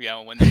do.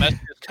 When the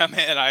messages come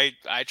in, I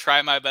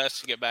try my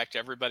best to get back to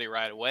everybody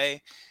right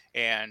away.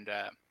 And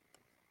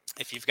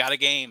if you've got a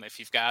game, if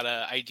you've got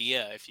an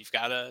idea, if you've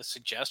got a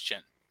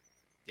suggestion,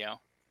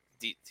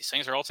 these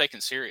things are all taken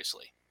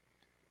seriously.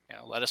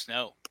 Let us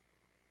know.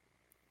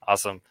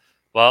 Awesome.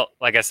 Well,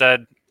 like I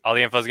said, all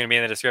the info is going to be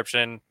in the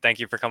description. Thank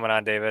you for coming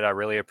on, David. I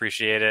really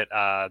appreciate it.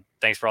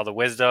 Thanks for all the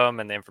wisdom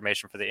and the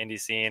information for the indie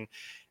scene.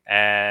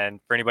 And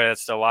for anybody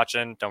that's still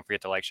watching, don't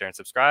forget to like, share, and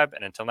subscribe.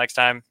 And until next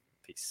time,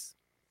 peace.